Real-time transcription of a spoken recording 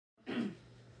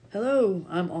Hello,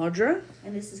 I'm Audra,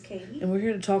 And this is Katie. and we're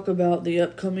here to talk about the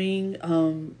upcoming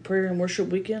prayer and worship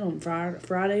weekend on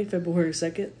Friday, February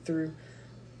 2nd through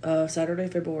Saturday,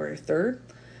 February 3rd.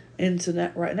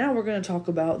 And right now we're going to talk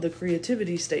about the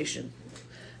Creativity Station.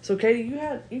 So, Katie,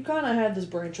 you kind of had this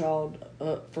brainchild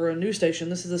for a new station.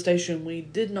 This is a station we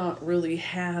did not really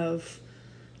have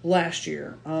last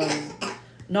year,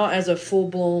 not as a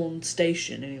full-blown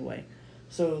station anyway.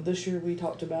 So this year we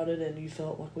talked about it, and you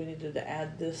felt like we needed to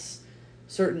add this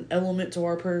certain element to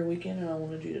our prayer weekend, and I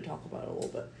wanted you to talk about it a little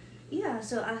bit. Yeah,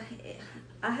 so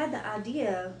I had the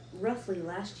idea roughly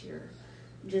last year.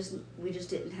 We just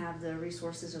didn't have the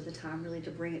resources or the time really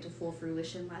to bring it to full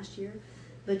fruition last year.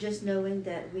 But just knowing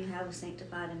that we have a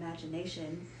sanctified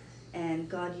imagination, and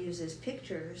God uses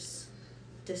pictures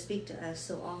to speak to us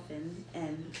so often,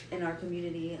 and in our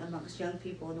community amongst young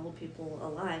people and old people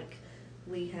alike,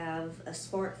 we have a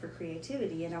spark for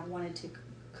creativity, and I wanted to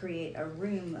create a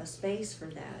room, a space for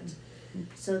that,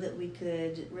 so that we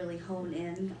could really hone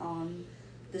in on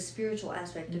the spiritual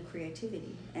aspect of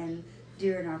creativity. And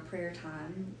during our prayer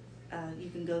time, you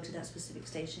can go to that specific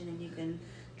station and you can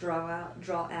draw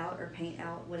out or paint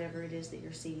out whatever it is that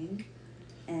you're seeing,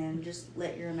 and just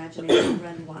let your imagination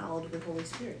run wild with Holy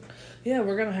Spirit. Yeah,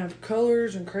 we're going to have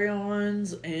colors and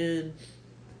crayons, and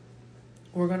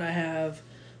we're going to have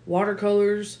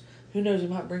watercolors. Who knows, we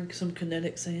might bring some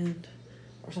kinetic sand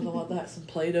or something like that, some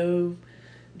Play-Doh.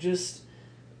 Just,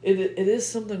 it is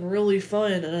something really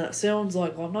fun, and it sounds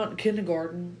like, well, I'm not in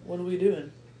kindergarten, what are we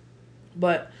doing?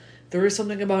 But there is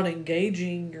something about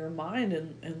engaging your mind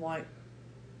and like,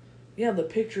 yeah, the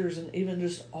pictures and even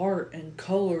just art and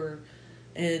color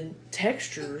and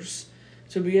textures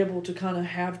to be able to kind of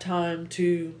have time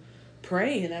to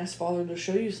pray and ask Father to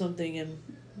show you something and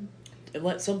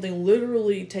let something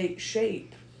literally take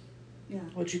shape. Yeah.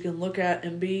 What you can look at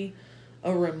and be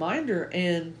a reminder.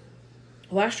 And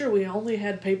last year we only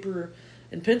had paper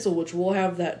and pencil, which we'll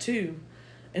have that too.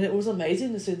 And it was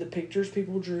amazing to see the pictures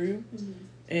people drew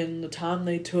and the time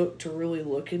they took to really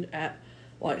look at,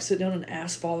 like, sit down and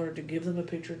ask Father to give them a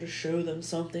picture, to show them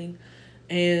something.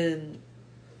 And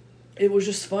it was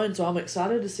just fun. So I'm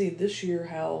excited to see this year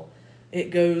how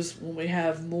it goes when we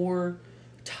have more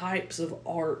types of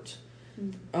art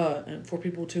and for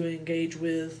people to engage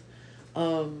with.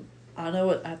 I know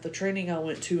at the training I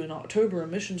went to in October, a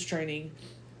missions training,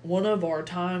 one of our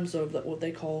times of what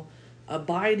they call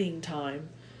abiding time,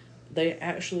 they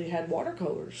actually had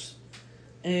watercolors.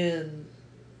 And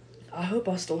I hope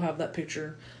I still have that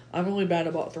picture. I'm really bad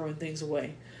about throwing things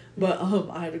away. But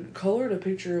I had colored a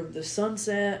picture of the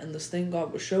sunset and this thing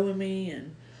God was showing me,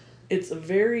 and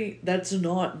that's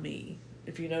not me,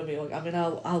 if you know me. Like, I mean,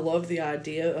 I love the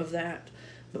idea of that,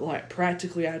 but like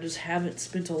practically I just haven't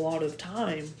spent a lot of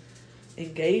time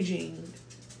engaging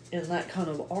in that kind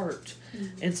of art.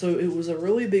 And so it was a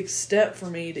really big step for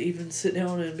me to even sit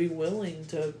down and be willing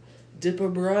to dip a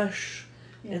brush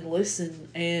and listen.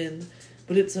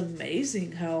 But it's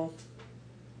amazing how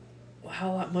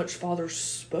much Father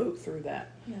spoke through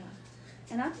that. Yeah.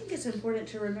 And I think it's important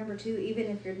to remember too, even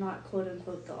if you're not quote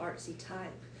unquote the artsy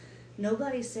type,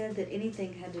 nobody said that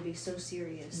anything had to be so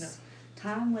serious. No.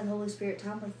 Time with Holy Spirit,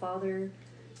 time with Father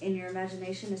in your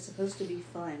imagination is supposed to be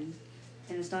fun.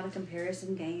 And it's not a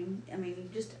comparison game. I mean, you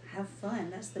just have fun.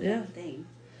 That's the main thing.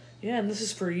 Yeah, and this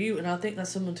is for you. And I think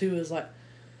that's something too is like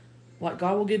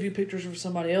God will give you pictures for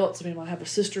somebody else. I mean, I have a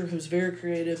sister who's very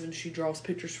creative, and she draws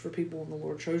pictures for people, and the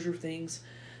Lord shows her things,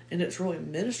 and it's really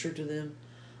ministered to them.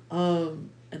 And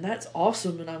that's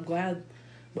awesome, and I'm glad.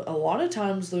 But a lot of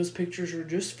times those pictures are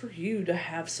just for you to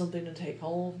have something to take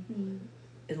home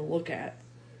and look at.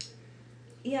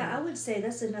 Yeah, I would say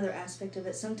that's another aspect of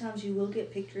it. Sometimes you will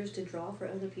get pictures to draw for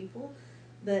other people,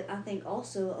 but I think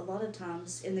also a lot of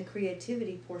times in the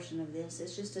creativity portion of this,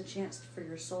 it's just a chance for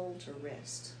your soul to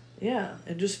rest. Yeah,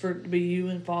 and just for to be you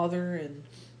and Father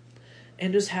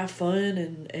and just have fun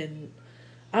and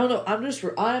I don't know.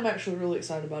 I'm actually really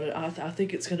excited about it. I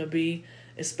think it's going to be,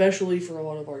 especially for a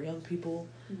lot of our young people.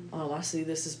 I see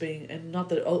this as being, and not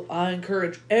that I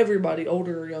encourage everybody,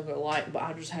 older or younger alike, but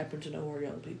I just happen to know our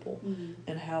young people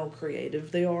and how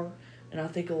creative they are, and I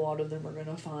think a lot of them are going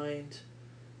to find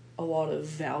a lot of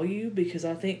value, because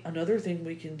I think another thing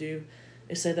we can do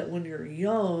is say that when you're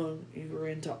young, you're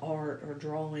into art or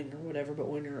drawing or whatever, but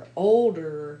when you're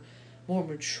older, more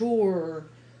mature,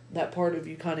 that part of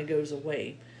you kind of goes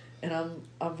away. And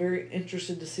I'm very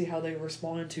interested to see how they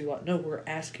respond to, like, no, we're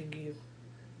asking you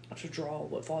to draw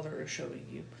what Father is showing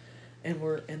you,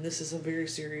 and this is a very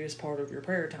serious part of your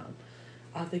prayer time.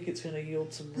 I think it's going to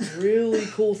yield some really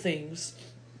cool things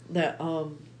that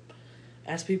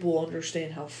as people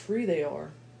understand how free they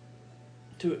are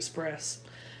to express.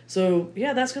 So,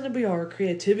 yeah, that's going to be our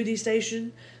creativity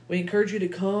station. We encourage you to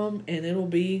come, and it'll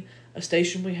be a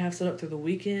station we have set up through the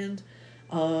weekend.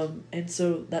 And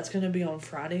so that's going to be on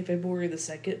Friday, February the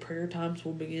 2nd. Prayer times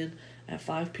will begin at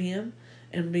 5 p.m.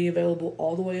 and be available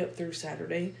all the way up through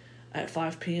Saturday at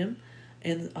 5 p.m.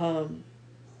 And on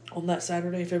that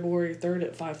Saturday, February 3rd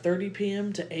at 5:30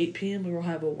 p.m. to 8 p.m., we will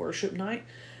have a worship night.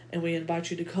 And we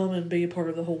invite you to come and be a part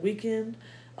of the whole weekend.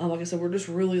 Like I said, we're just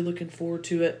really looking forward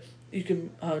to it. You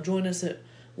can join us at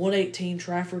 118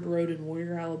 Trafford Road in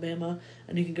Warrior, Alabama.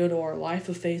 And you can go to our Life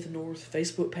of Faith North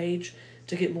Facebook page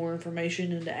to get more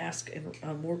information and to ask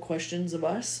more questions of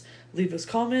us. Leave us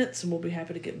comments, and we'll be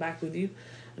happy to get back with you.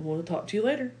 And we'll talk to you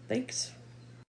later. Thanks.